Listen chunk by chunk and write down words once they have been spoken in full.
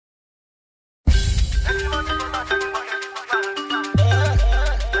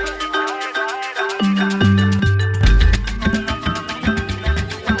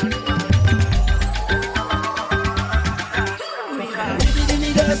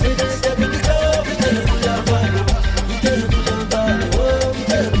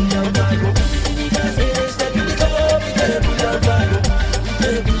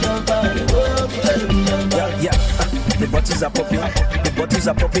The bottles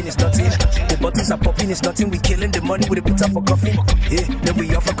are popping, it's nothing. The bottles are popping, it's nothing. We killing the money with a bit for coffee. Yeah, then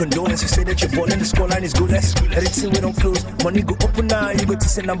we offer condolence. You say that you're balling, the scoreline is goalless. Everything we don't close, money go open now. You go to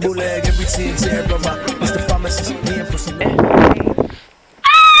send a bullet, everything's here, brother. It's the pharmacist, me and pussy.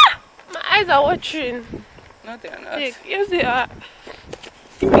 My eyes are watching. No, they are not. Yes, they are.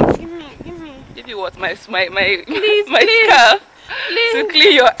 Give me. Give you what? My please, my please, scarf please, to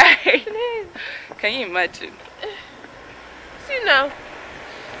clean your eye. please. Can you imagine? See now,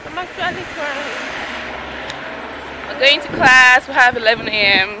 I'm actually crying. We're going to class. We have 11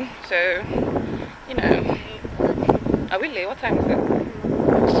 a.m. So, you know. Are we late? What time is it?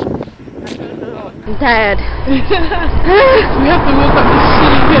 I'm tired. We have to wake up this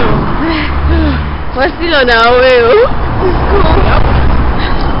silly hill. We're still on our way. Yep.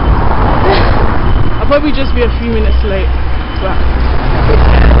 I'll probably just be a few minutes late. But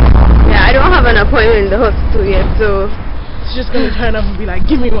yeah, I don't have an appointment in the hospital yet, so it's just gonna turn up and be like,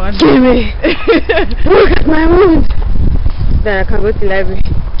 give me one. give me. Look at my wound. Then I can go to the library.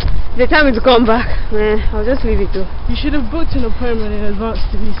 They tell me to come back. Man, I'll just leave it too. You should have booked an appointment in advance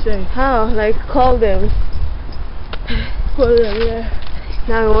to be safe. How? Like, call them. Call them, yeah.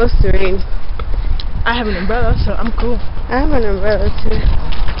 Now it wants to rain. I have an umbrella, so I'm cool. I have an umbrella too.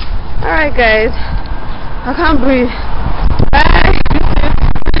 Alright guys, I can't breathe. Bye.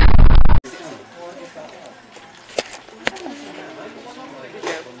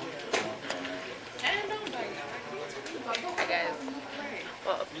 Hi guys.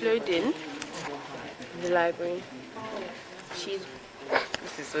 We're uploading the library.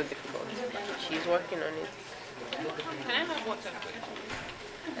 This is so difficult. She's working on it. Can I have water?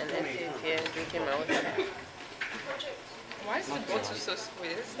 And then she's here drinking my water. Why is the bottle so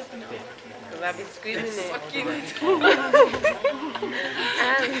squeezed? Because I've been squeezing it.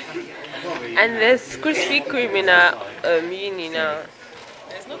 and there's Krispy Kreme in our uni now.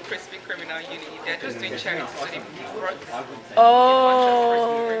 There's no Krispy Kreme in our uni. They're just doing charity, so they brought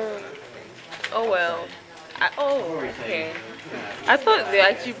Oh well. Okay. I thought they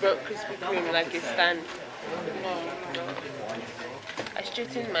actually brought Krispy Kreme like a stand. No. I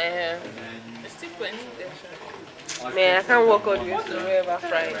straightened my hair. It's still plenty there. Man, I can't walk all the way to wherever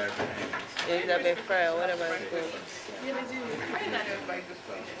Fry. Elizabeth Fry or whatever it's called.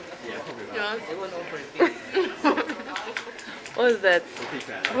 What's that?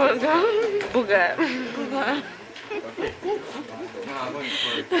 Booger.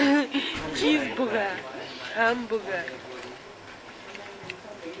 Cheeseburger. Hamburger.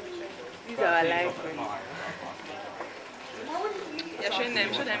 These are our life. Yeah,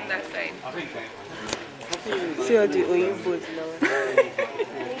 show them that side. See all the Oyinbos now.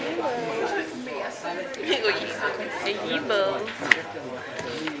 Oyinbos.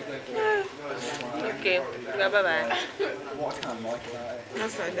 Okay, bye bye.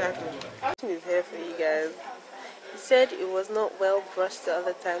 That's like that. His hair for you guys. He said it was not well brushed the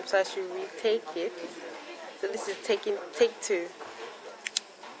other time, so I should retake it. So this is take 2.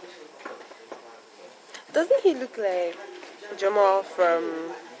 Doesn't he look like Jamal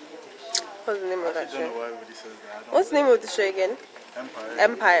from... What's the name of that show? What's the name of the show again?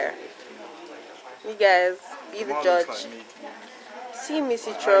 Empire. You guys, be the judge. See me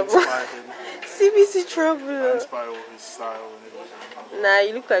see trouble. See me see trouble. Nah,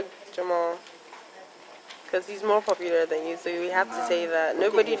 you look like Jamal. Because he's more popular than you, so we have to say that.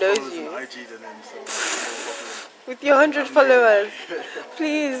 Nobody knows you. With your 100 followers.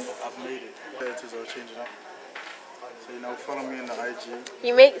 Please. I've made it. I'll change it up. So, you know, follow me on the IG.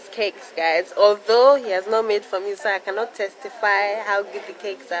 He makes cakes, guys. Although he has not made for me, so I cannot testify how good the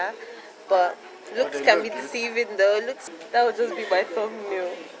cakes are. But looks can be deceiving, though. Looks, that would just be my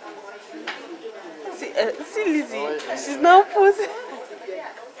thumbnail. See Lizzie. She's now posing.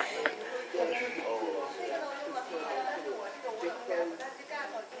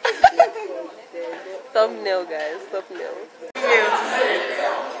 Thumbnail, guys. Thumbnail.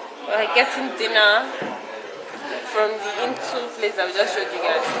 We're getting dinner from the Into place I just showed you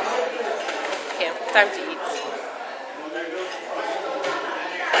guys. Okay, time to eat.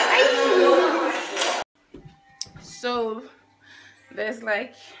 So there's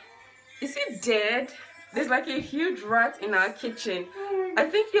like, is he dead? There's like a huge rat in our kitchen. I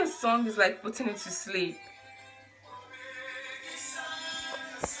think your song is like putting it to sleep.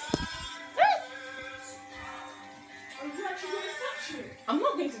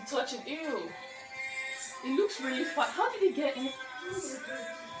 touch it. Ew. It looks really fun. How did he get in?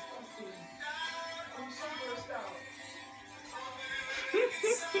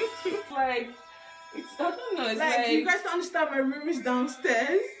 Like, it's, I don't know. It's like you guys don't understand. My room is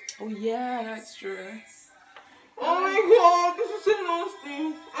downstairs. Oh yeah, that's true. Oh my god, this is so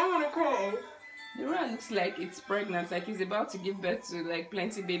nasty. I want to cry. The rat looks like it's pregnant, like he's about to give birth to like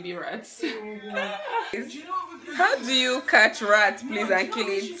plenty baby rats. How do you catch rats, please, and kill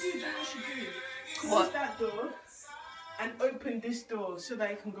it? Close that door and open this door so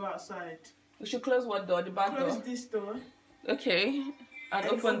that you can go outside. We should close what door? The back door? Close this door. Okay. And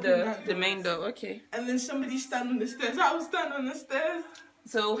open the main door, okay. And then somebody stand on the stairs. I will stand on the stairs.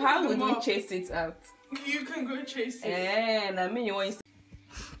 So how would we chase it out? You can go chase it. And I mean you want to...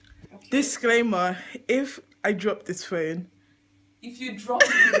 Disclaimer, if I drop this phone. If you drop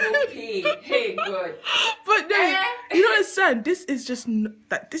it, okay. Hey, God. But then, you don't understand, this is just,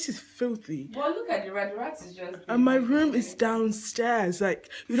 this is filthy. Well, look at the rat is just... And my room is downstairs. Like,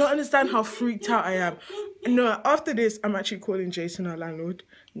 you don't understand how freaked out I am. No, after this, I'm actually calling Jason, our landlord.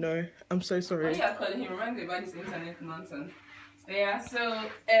 No, I'm so sorry. Oh yeah, calling him. Remind me about this internet nonsense. Yeah, so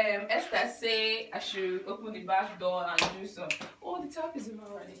Esther say I should open the back door and do some. Oh, the tap is in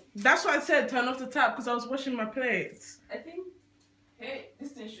already. That's why I said turn off the tap, because I was washing my plates. I think, hey,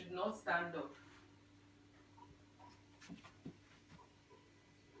 this thing should not stand up.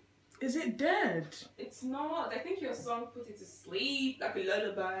 Is it dead? It's not. I think your son put it to sleep like a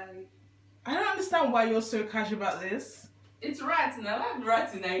lullaby. I don't understand why you're so casual about this. It's rats now. I have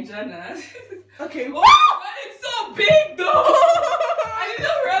rats in Nigeria. Okay. Oh, it's so big though. I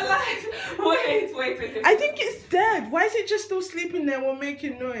didn't realize. Wait. I think it's dead. Why is it just still sleeping there while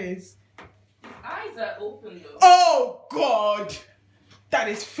making noise? His eyes are open though. Oh God, that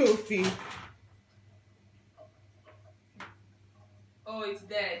is filthy. Oh, it's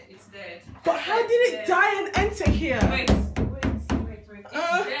dead. It's dead. But how did it die and enter here? Wait.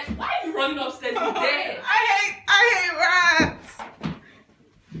 It's dead. Why are you running upstairs? It's dead. I hate rats.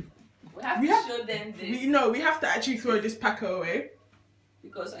 We have to show them this. We have to actually throw this packer away.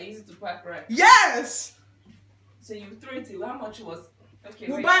 Because I use it to pack rats. Yes! So you threw it away. How much was... Okay,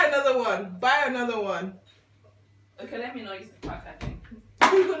 we'll buy another one. Buy another one. Okay, let me not use the pack, I think.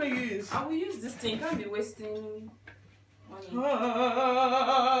 What are you going to use? I will use this thing. Can't be wasting money.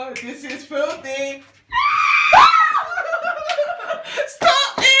 This is filthy.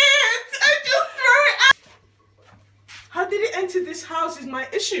 Stop it! I just threw it out. How did it enter this house is my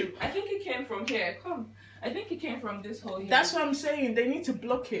issue. I think it came from here. Come. I think it came from this hole here. That's what I'm saying. They need to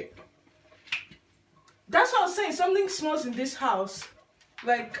block it. That's what I'm saying. Something smells in this house.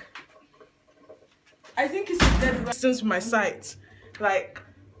 Like, I think it's a dead rat since my sight. Like,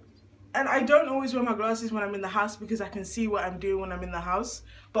 and I don't always wear my glasses when I'm in the house because I can see what I'm doing when I'm in the house.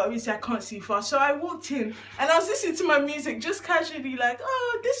 But obviously I can't see far. So I walked in and I was listening to my music just casually like,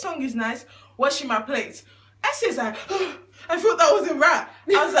 oh, this song is nice. Washing my plates. Essie's like, oh, I thought that was a rat.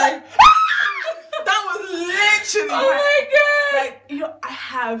 I was like, that was literally, oh my God. Like, I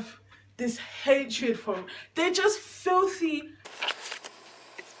have this hatred for them. They're just filthy.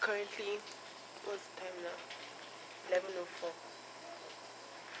 It's currently, what's the time now? 11:04.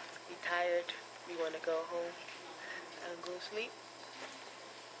 We're tired. We want to go home and go sleep.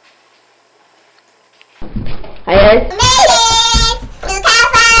 Yes. Look how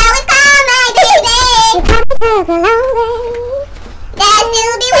far we've come, my baby. You come a long way. That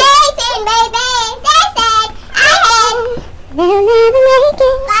you'll be waiting, baby. They said they'll never make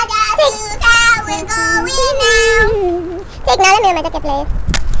it. But just look how we're going now. Take now, let me wear my jacket, please.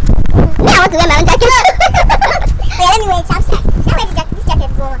 Me, I want to wear my own jacket. Wait, let me wear a chapstick. Now where this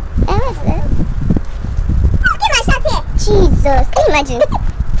jacket go? Look at my shirt here. Jesus, can you imagine?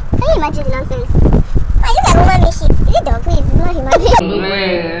 Can you imagine the nonsense? Why you got woman shit? Is it dog? Please, it's not human being.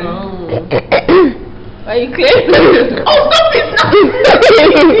 Are you clear? Oh, stop it!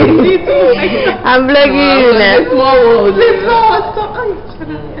 I'm vlogging you now.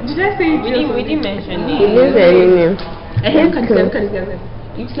 Did I say it? We didn't mention it. You didn't say your name.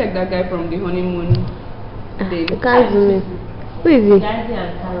 Looks like that guy from the honeymoon. You can't zoom in. Who is he?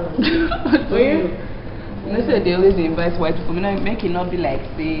 I said they always invite white people. Make it not be like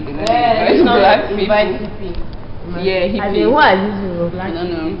say they invite black people. Yeah, hippie. I mean, what is this? I don't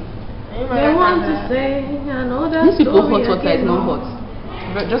know. They want to say, I know that. These people hot water is not hot.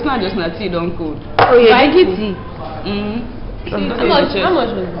 But just now tea don't cold. Oh yeah, you get tea. How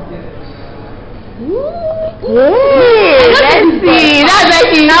much was it? Hey, let's see. That's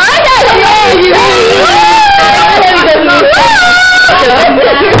actually now.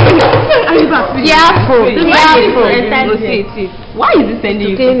 Why is he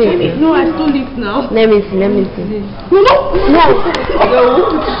sending you cocaine? No, I stole it now. Let me see. No.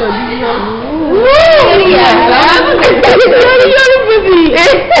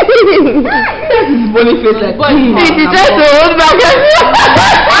 Bully face like she just hold back.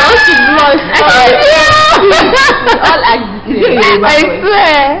 She blushed. all accident. I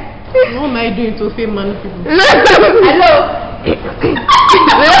swear. What am I doing to fame man people? Hello. She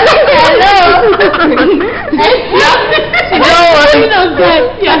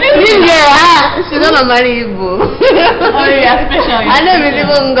don't marry Igbo. Oh, yeah, special. I know it's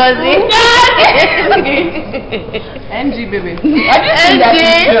even Ngozi. NG baby. I just seen that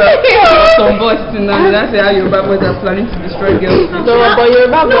picture. Some boys tonight. That's how Yoruba boys are planning to destroy girls. So, but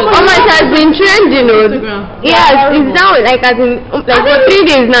Yoruba boys. Oh my, it has been trending, Yes, it's now like as in like for 3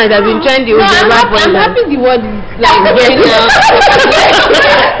 days now. It has been trending with Yoruba boys. I'm happy the word is like getting out.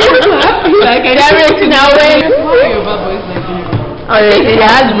 Like I direct now when Yoruba boys like oh, they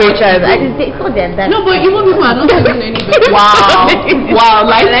have great tribes. I just say, so they're that. No, but even people are not doing any better. Wow,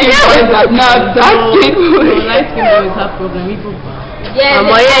 light skin boys are not dark skin boys. Light skin boys have problem. People. Yeah,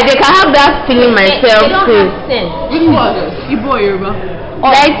 they can have that feeling myself too. Which one? Igbo or Yoruba?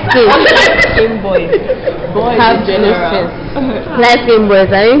 Light Skin boys. Boys have general. Light skin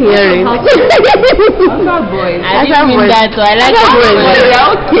boys, are you hearing? Asa boys. I didn't mean that, so I like boys. They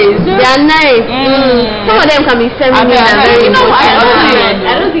are okay. They are nice. Some of them can be feminine and very emotional.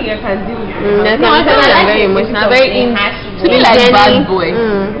 I don't think I can do it. They can be feminine and very emotional. Very to be like bad boy.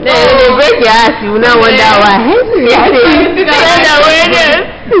 They break your ass, you will not wonder why.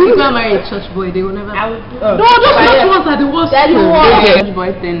 You can't marry a church boy, they will never. No, those church ones are the worst. Church boy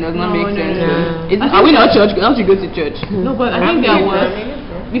thing does not make sense. Are we not church? Don't you go to church? No, but I think they are worse.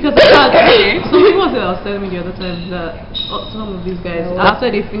 Because some people said, I was telling me the other time that some of these guys,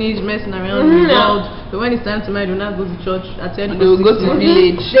 after they finish messing around in the world, but when it's time to marry, they will not go to church. They will go to the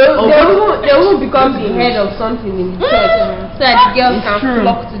village. They will become the head of something in the church, so that the girls can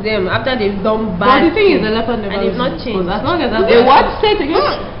flock to them after they've done bad. But the thing is, the leopard never and they've not changed. As long as that. What? Say it again.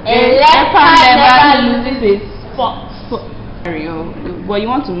 A leopard never loses its spot. Well, you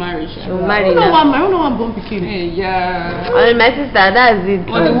want to marry? I don't know why I'm born picking. Yeah. Oh, my sister, that's it.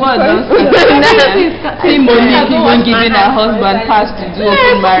 Well, the word don't say Monique even giving her husband pass to do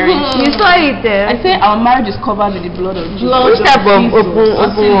open marriage. You saw it. I say our marriage is covered with the blood of Jesus. Which type of open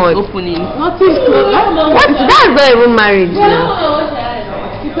word? Opening. Nothing. What? That's not even marriage now.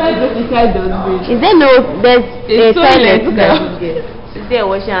 Is there no? There's a silence. Is there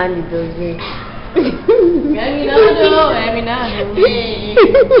wash your hand? It does it.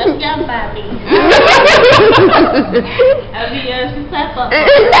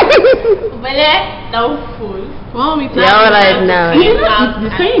 Mommy, you're alright now. It's the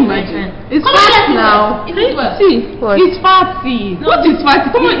same, imagine. It's fat now. See, it's fatty. What is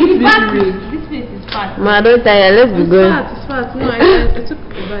fatty? Come on, it's fatty. This place is fat. Ma, don't tell you, let's be going. It's fat. No, I took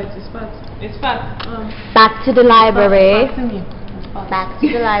a bite. It's fat. It's fat. Back to the library. Back to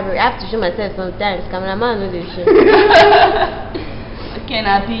the library. I have to show myself sometimes. Cameraman, no, they show. Okay,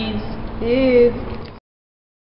 now please. Yes.